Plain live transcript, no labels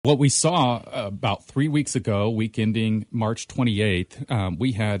What we saw about 3 weeks ago, week ending March 28th,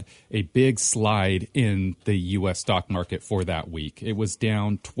 we had a big slide in the U.S. stock market for that week. It was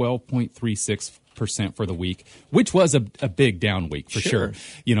down 12.36% for the week, which was a big down week for sure.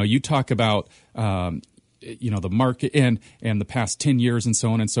 You know, you talk about the market and the past 10 years and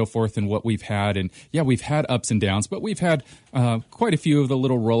so on and so forth and what we've had. And yeah, we've had ups and downs, but we've had quite a few of the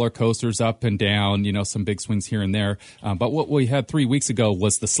little roller coasters up and down, some big swings here and there. But what we had 3 weeks ago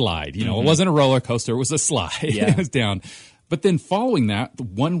was the slide. It wasn't a roller coaster, it was a slide. Yeah. It was down. But then following that,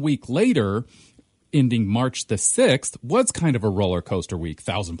 1 week later, ending March the 6th, was kind of a roller coaster week.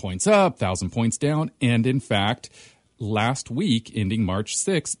 1,000 points up, 1,000 points down. And in fact, last week, ending March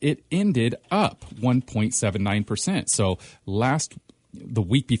 6th, it ended up 1.79%. So the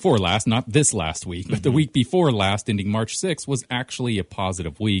week before last, not this last week, but the week before last, ending March 6th, was actually a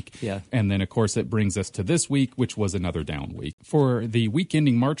positive week. Yeah. And then, of course, it brings us to this week, which was another down week. For the week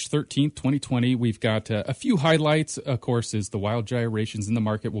ending March 13th, 2020, we've got a few highlights, of course, is the wild gyrations in the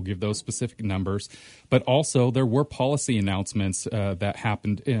market. We'll give those specific numbers. But also, there were policy announcements that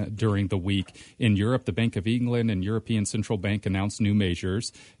happened during the week. In Europe, the Bank of England and European Central Bank announced new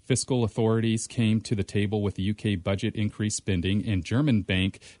measures. Fiscal authorities came to the table with the UK budget increased spending, and German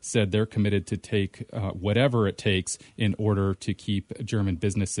bank said they're committed to take whatever it takes in order to keep German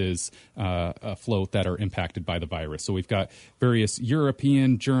businesses afloat that are impacted by the virus. So we've got various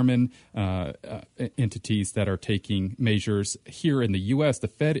European, German entities that are taking measures. Here in the U.S., the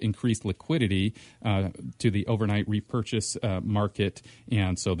Fed increased liquidity to the overnight repurchase market,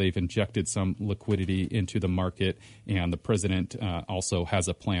 and so they've injected some liquidity into the market, and the president also has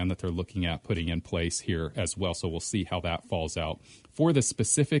a plan that they're looking at putting in place here as well. So we'll see how that falls out. For the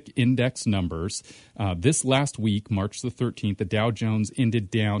specific index numbers, this last week, March the 13th, the Dow Jones ended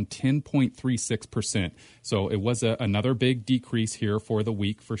down 10.36%. So it was another big decrease here for the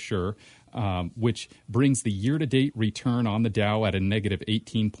week for sure. Which brings the year-to-date return on the Dow at a negative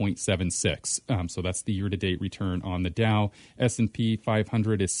 18.76. So that's the year-to-date return on the Dow. S&P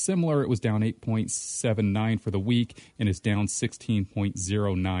 500 is similar. It was down 8.79 for the week and is down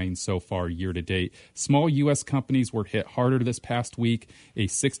 16.09 so far year-to-date. Small U.S. companies were hit harder this past week, a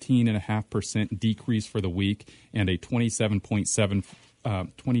 16.5% decrease for the week and a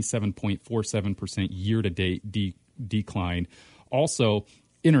 27.47% year-to-date decline. Also,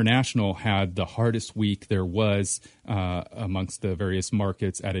 International had the hardest week there was amongst the various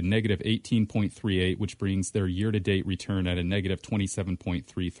markets at a negative 18.38, which brings their year-to-date return at a negative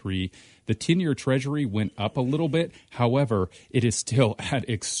 27.33. The 10-year Treasury went up a little bit. However, it is still at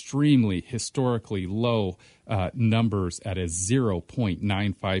extremely historically low numbers at a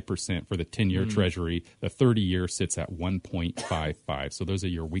 0.95% for the 10-year Treasury. The 30-year sits at 1.55. So those are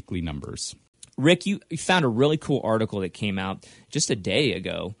your weekly numbers. Rick, you found a really cool article that came out just a day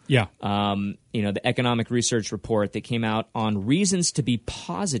ago. Yeah. The economic research report that came out on reasons to be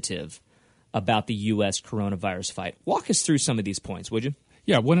positive about the U.S. coronavirus fight. Walk us through some of these points, would you?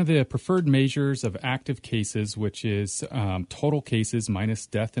 Yeah, one of the preferred measures of active cases, which is total cases minus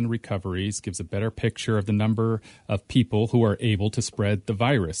death and recoveries, gives a better picture of the number of people who are able to spread the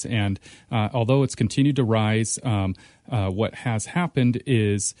virus. And although it's continued to rise, what has happened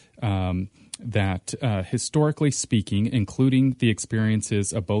is that historically speaking, including the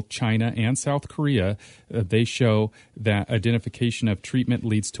experiences of both China and South Korea, they show that identification of treatment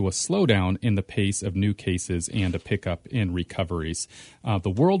leads to a slowdown in the pace of new cases and a pickup in recoveries. The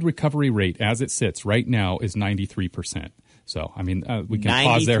world recovery rate as it sits right now is 93%. So, I mean, we can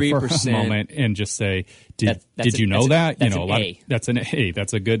pause there for a moment and just say, did you know that? That's an A. That's an A.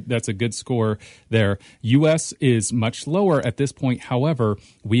 That's a good score there. U.S. is much lower at this point. However,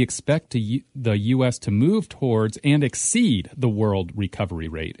 we expect the U.S. to move towards and exceed the world recovery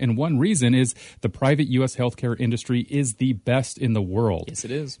rate. And one reason is the private U.S. healthcare industry is the best in the world. Yes,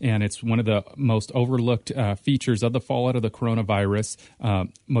 it is. And it's one of the most overlooked features of the fallout of the coronavirus.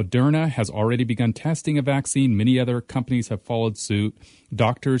 Moderna has already begun testing a vaccine. Many other companies have followed suit.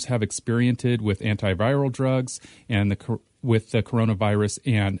 Doctors have experimented with antiviral drugs and with the coronavirus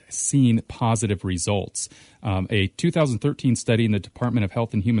and seen positive results. A 2013 study in the Department of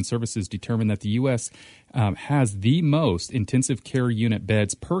Health and Human Services determined that the U.S. Has the most intensive care unit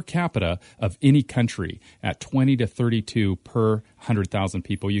beds per capita of any country at 20 to 32 per 100,000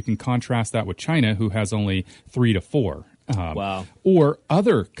 people. You can contrast that with China, who has only 3 to 4 Wow. Or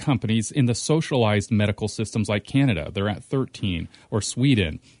other companies in the socialized medical systems like Canada, they're at 13, or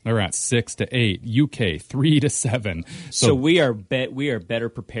Sweden, they're at 6 to 8, UK 3 to 7. So we are better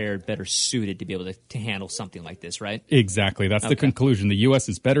prepared, better suited to be able to handle something like this, right? Exactly. That's the conclusion. The U.S.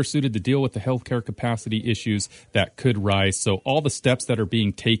 is better suited to deal with the healthcare capacity issues that could rise. So all the steps that are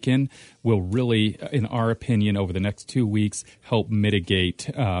being taken will really, in our opinion, over the next 2 weeks, help mitigate,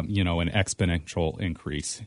 an exponential increase.